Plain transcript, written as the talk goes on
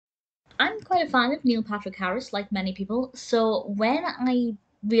quite a fan of Neil Patrick Harris, like many people, so when I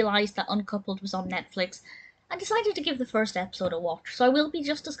realised that Uncoupled was on Netflix, I decided to give the first episode a watch. So I will be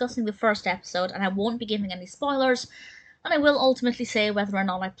just discussing the first episode, and I won't be giving any spoilers, and I will ultimately say whether or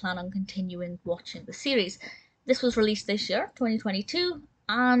not I plan on continuing watching the series. This was released this year, 2022,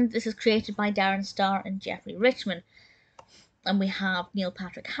 and this is created by Darren Star and Jeffrey Richman. And we have Neil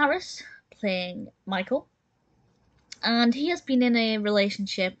Patrick Harris playing Michael, and he has been in a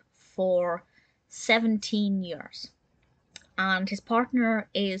relationship for 17 years. And his partner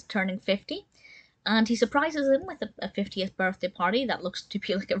is turning 50, and he surprises him with a 50th birthday party that looks to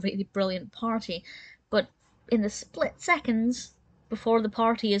be like a really brilliant party. But in the split seconds before the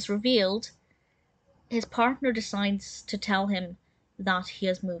party is revealed, his partner decides to tell him that he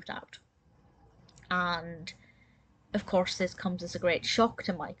has moved out. And of course this comes as a great shock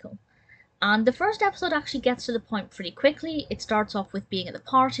to Michael. And the first episode actually gets to the point pretty quickly. It starts off with being at the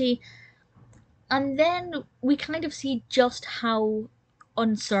party, and then we kind of see just how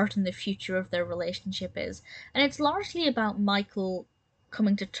uncertain the future of their relationship is. And it's largely about Michael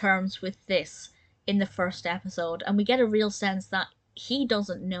coming to terms with this in the first episode, and we get a real sense that he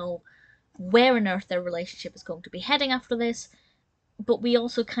doesn't know where on earth their relationship is going to be heading after this, but we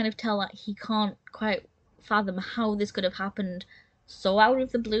also kind of tell that he can't quite fathom how this could have happened so out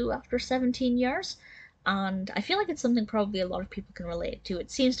of the blue after 17 years. And I feel like it's something probably a lot of people can relate to.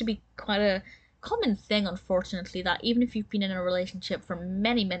 It seems to be quite a common thing, unfortunately, that even if you've been in a relationship for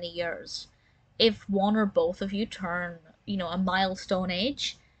many, many years, if one or both of you turn, a milestone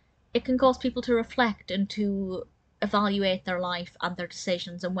age, it can cause people to reflect and to evaluate their life and their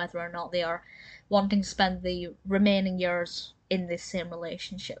decisions and whether or not they are wanting to spend the remaining years in this same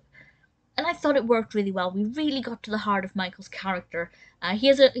relationship. And I thought it worked really well. We really got to the heart of Michael's character. He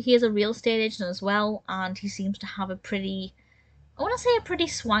has a real estate agent as well, and he seems to have a pretty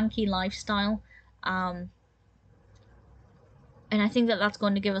swanky lifestyle. And I think that that's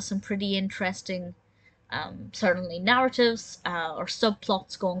going to give us some pretty interesting, certainly narratives or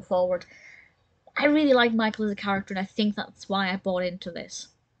subplots going forward. I really like Michael as a character, and I think that's why I bought into this,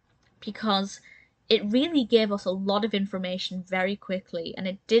 because it really gave us a lot of information very quickly, and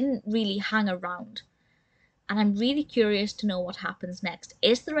it didn't really hang around. And I'm really curious to know what happens next.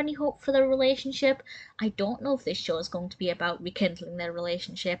 Is there any hope for their relationship? I don't know if this show is going to be about rekindling their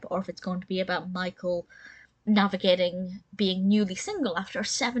relationship, or if it's going to be about Michael navigating being newly single after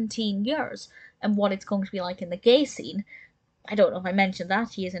 17 years, and what it's going to be like in the gay scene. I don't know if I mentioned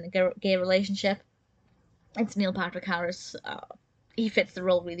that. He is in a gay relationship. It's Neil Patrick Harris. He fits the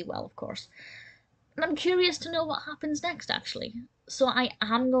role really well, of course. And I'm curious to know what happens next, actually. So I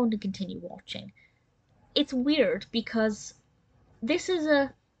am going to continue watching. It's weird because this is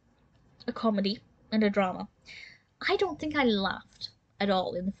a comedy and a drama. I don't think I laughed at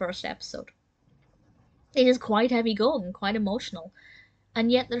all in the first episode. It is quite heavy going, quite emotional. And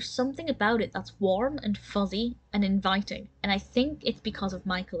yet there's something about it that's warm and fuzzy and inviting. And I think it's because of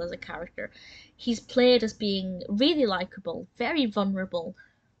Michael as a character. He's played as being really likeable, very vulnerable,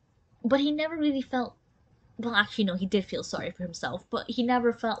 but he never really felt, well, actually no, he did feel sorry for himself, but he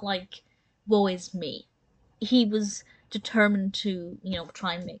never felt like, woe is me. He was determined to,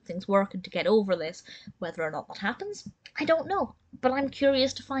 try and make things work and to get over this. Whether or not that happens, I don't know, but I'm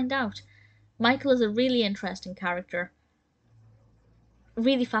curious to find out. Michael is a really interesting character.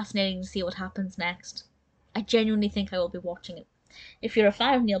 Really fascinating to see what happens next. I genuinely think I will be watching it. If you're a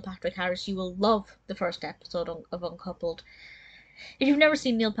fan of Neil Patrick Harris, you will love the first episode of Uncoupled. If you've never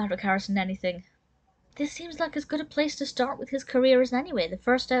seen Neil Patrick Harris in anything, this seems like as good a place to start with his career as anywhere. The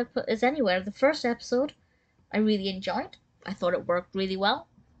first episode, I really enjoyed. I thought it worked really well.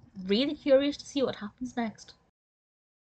 Really curious to see what happens next.